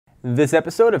This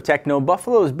episode of Techno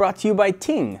Buffalo is brought to you by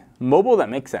Ting, mobile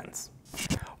that makes sense.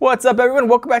 What's up, everyone?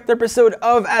 Welcome back to the episode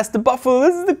of Ask the Buffalo.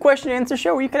 This is the question and answer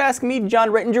show where you can ask me, John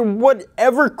Rettinger,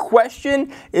 whatever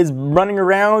question is running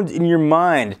around in your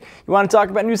mind. You want to talk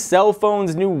about new cell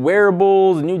phones, new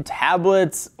wearables, new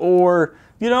tablets, or,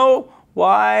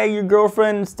 why your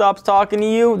girlfriend stops talking to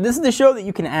you? This is the show that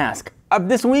you can ask. Up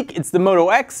this week, it's the Moto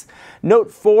X, Note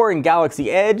 4 and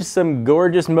Galaxy Edge, some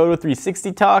gorgeous Moto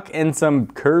 360 talk, and some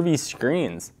curvy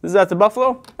screens. This is Ask the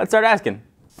Buffalo. Let's start asking.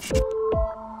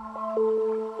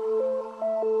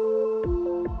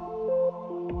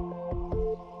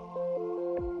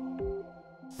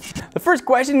 The first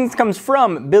question comes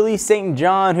from Billy St.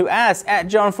 John, who asks, at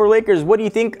John4Lakers, what do you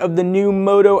think of the new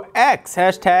Moto X?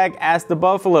 Hashtag Ask the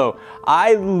Buffalo.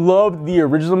 I love the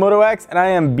original Moto X, and I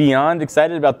am beyond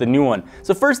excited about the new one.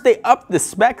 So first, they upped the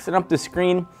specs and upped the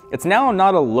screen. It's now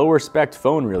not a lower spec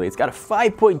phone, really. It's got a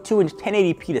 5.2-inch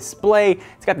 1080p display.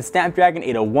 It's got the Snapdragon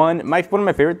 801. One of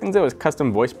my favorite things, though, is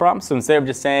custom voice prompts. So instead of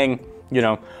just saying,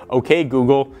 okay,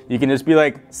 Google, you can just be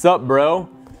like, sup, bro?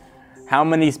 How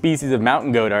many species of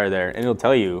mountain goat are there? And it'll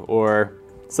tell you. Or,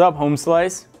 sup, home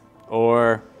slice?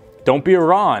 Or, don't be a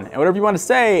Ron. And whatever you want to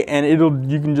say, and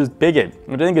you can just pick it,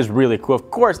 which I think is really cool. Of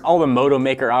course, all the Moto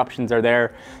Maker options are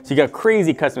there. So you got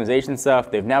crazy customization stuff.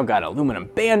 They've now got aluminum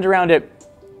band around it.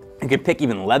 You can pick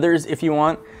even leathers if you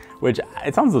want, which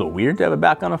it sounds a little weird to have it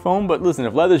back on a phone, but listen,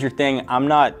 if leather's your thing, I'm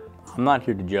not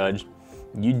here to judge.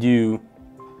 You do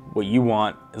what you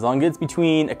want. As long as it's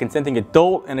between a consenting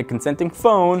adult and a consenting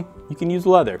phone, you can use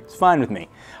leather. It's fine with me.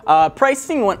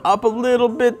 Pricing went up a little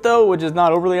bit though, which is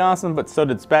not overly awesome, but so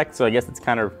did specs, so I guess it's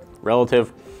kind of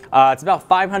relative. It's about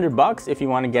 $500 if you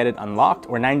want to get it unlocked,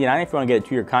 or $99 if you want to get a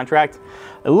 2-year contract.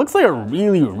 It looks like a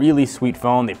really, really sweet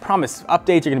phone. They promise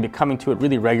updates are going to be coming to it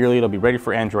really regularly. It'll be ready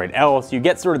for Android L, so you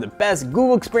get sort of the best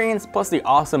Google experience plus the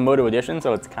awesome Moto edition,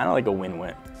 so it's kind of like a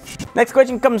win-win. Next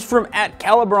question comes from at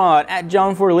Calibron, at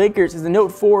John4Lakers. Is the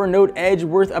Note 4 or Note Edge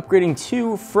worth upgrading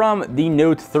to from the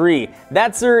Note 3?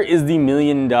 That, sir, is the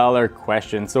million-dollar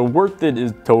question, so worth it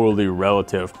is totally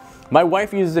relative. My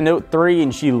wife uses the Note 3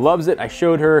 and she loves it. I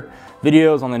showed her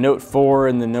videos on the Note 4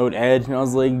 and the Note Edge, and I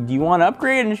was like, do you want to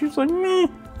upgrade? And she was like, meh,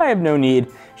 I have no need.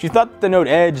 She thought the Note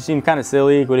Edge seemed kind of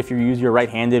silly. What if you use your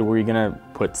right-handed, where you're gonna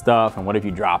put stuff, and what if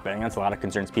you drop it? And that's a lot of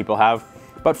concerns people have.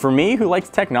 But for me, who likes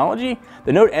technology,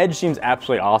 the Note Edge seems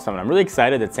absolutely awesome, and I'm really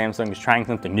excited that Samsung is trying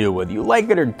something new. Whether you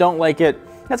like it or don't like it,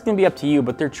 that's gonna be up to you,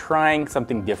 but they're trying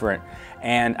something different,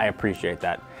 and I appreciate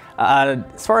that.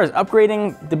 As far as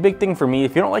upgrading, the big thing for me,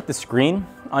 if you don't like the screen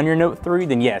on your Note 3,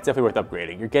 then yeah, it's definitely worth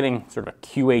upgrading. You're getting sort of a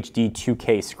QHD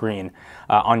 2K screen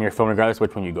on your phone, regardless of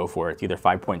which one you go for. It's either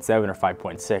 5.7 or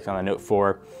 5.6 on the Note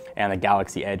 4 and the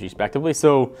Galaxy Edge, respectively.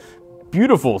 So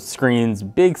beautiful screens,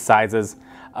 big sizes.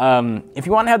 If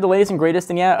you want to have the latest and greatest,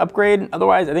 then yeah, upgrade.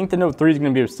 Otherwise, I think the Note 3 is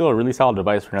going to be still a really solid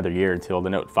device for another year until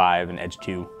the Note 5 and Edge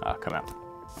 2 come out.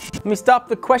 Let me stop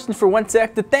the questions for one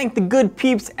sec to thank the good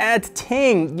peeps at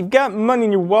Ting. You've got money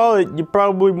in your wallet, you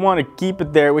probably want to keep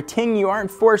it there. With Ting, you aren't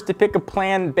forced to pick a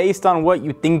plan based on what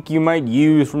you think you might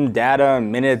use from data,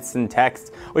 minutes, and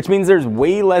text, which means there's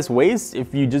way less waste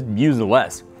if you just use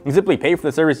less. You simply pay for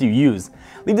the service you use.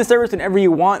 Leave the service whenever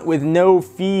you want with no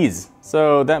fees.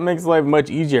 So that makes life much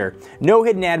easier. No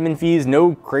hidden admin fees,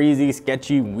 no crazy,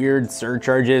 sketchy, weird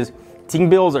surcharges. Ting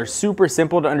bills are super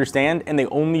simple to understand, and they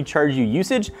only charge you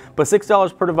usage, but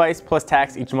 $6 per device plus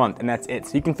tax each month, and that's it.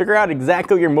 So you can figure out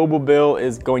exactly what your mobile bill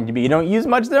is going to be. You don't use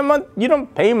much that month, you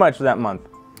don't pay much that month.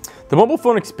 The mobile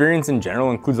phone experience in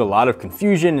general includes a lot of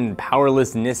confusion and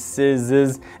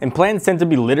powerlessnesses, and plans tend to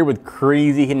be littered with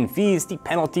crazy hidden fees, steep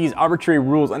penalties, arbitrary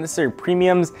rules, unnecessary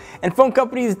premiums, and phone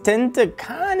companies tend to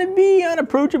kind of be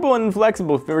unapproachable and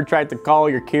inflexible. If you ever tried to call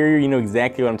your carrier, you know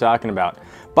exactly what I'm talking about.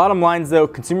 Bottom lines though,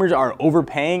 consumers are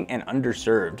overpaying and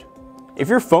underserved. If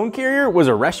your phone carrier was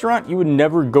a restaurant, you would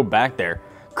never go back there.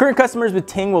 Current customers with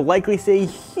Ting will likely see a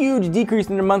huge decrease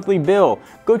in their monthly bill.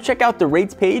 Go check out the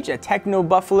rates page at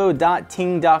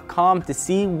technobuffalo.ting.com to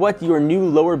see what your new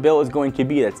lower bill is going to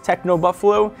be. That's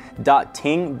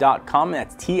technobuffalo.ting.com,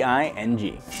 that's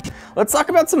T-I-N-G. Let's talk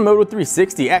about some Moto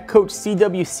 360. At Coach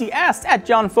CWC asked, at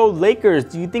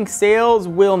John4Lakers, do you think sales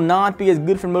will not be as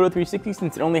good for Moto 360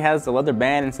 since it only has the leather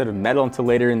band instead of metal until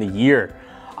later in the year?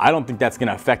 I don't think that's going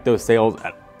to affect those sales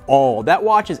at all. That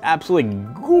watch is absolutely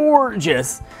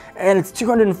gorgeous, and it's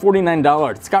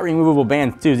 $249. It's got removable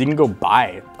bands too, so you can go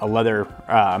buy a leather,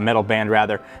 metal band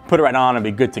rather, put it right on and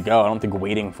be good to go. I don't think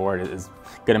waiting for it is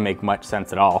gonna make much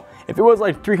sense at all. If it was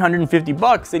like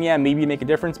 $350, then yeah, maybe make a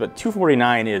difference, but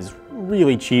 $249 is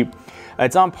really cheap.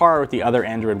 It's on par with the other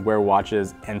Android Wear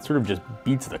watches and sort of just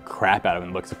beats the crap out of it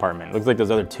in looks department. It looks like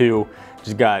those other two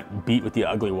just got beat with the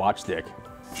ugly watch stick.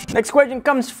 Next question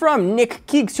comes from Nick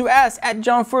Keeks, who asks, at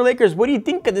John4Lakers, what do you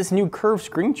think of this new curved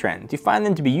screen trend? Do you find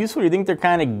them to be useful, or do you think they're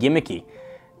kind of gimmicky?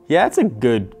 Yeah, that's a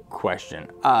good question.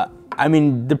 I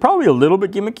mean, they're probably a little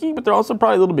bit gimmicky, but they're also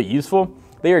probably a little bit useful.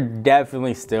 They are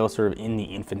definitely still sort of in the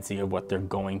infancy of what they're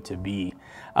going to be.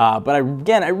 But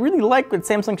again, I really like that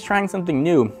Samsung's trying something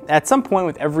new. At some point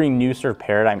with every new sort of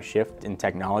paradigm shift in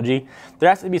technology, there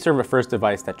has to be sort of a first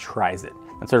device that tries it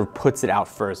and sort of puts it out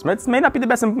first. It may not be the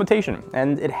best implementation,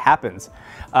 and it happens.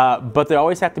 But there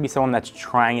always have to be someone that's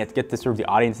trying it to get the sort of the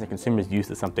audience and the consumers used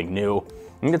to something new.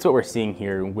 I think that's what we're seeing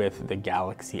here with the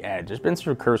Galaxy Edge. There's been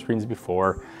sort of curved screens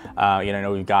before. I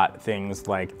know we've got things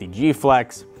like the G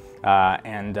Flex,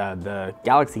 and the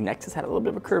Galaxy Nexus had a little bit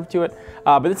of a curve to it,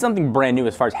 but it's something brand new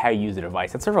as far as how you use the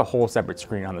device. That's sort of a whole separate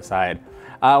screen on the side.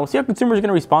 We'll see how consumers are going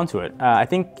to respond to it. I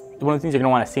think one of the things you're going to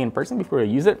want to see in person before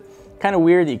you use it. Kind of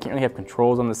weird that you can't really have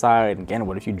controls on the side. Again,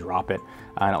 what if you drop it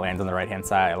and it lands on the right-hand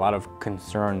side? A lot of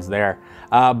concerns there.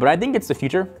 But I think it's the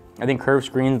future. I think curved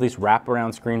screens, at least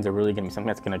wraparound screens, are really going to be something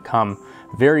that's going to come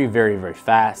very, very, very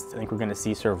fast. I think we're going to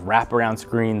see sort of wraparound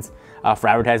screens for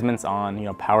advertisements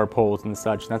on power poles and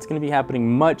such. And that's going to be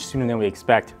happening much sooner than we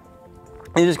expect.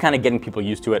 And just kind of getting people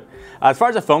used to it. As far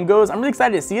as the phone goes, I'm really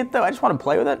excited to see it though. I just want to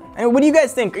play with it. And what do you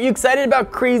guys think? Are you excited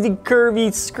about crazy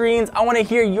curvy screens? I want to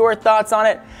hear your thoughts on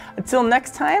it. Until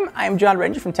next time, I'm John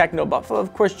Rettinger from Techno Buffalo.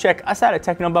 Of course, check us out at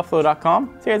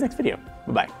technobuffalo.com. See you guys next video.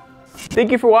 Bye-bye.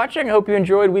 Thank you for watching. I hope you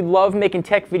enjoyed. We love making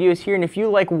tech videos here, and if you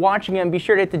like watching them, be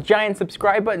sure to hit the giant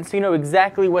subscribe button so you know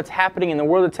exactly what's happening in the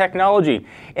world of technology.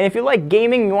 And if you like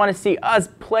gaming and you want to see us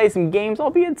play some games,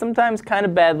 albeit sometimes kind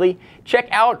of badly, check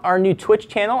out our new Twitch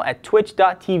channel at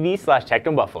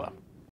twitch.tv/technobuffalo.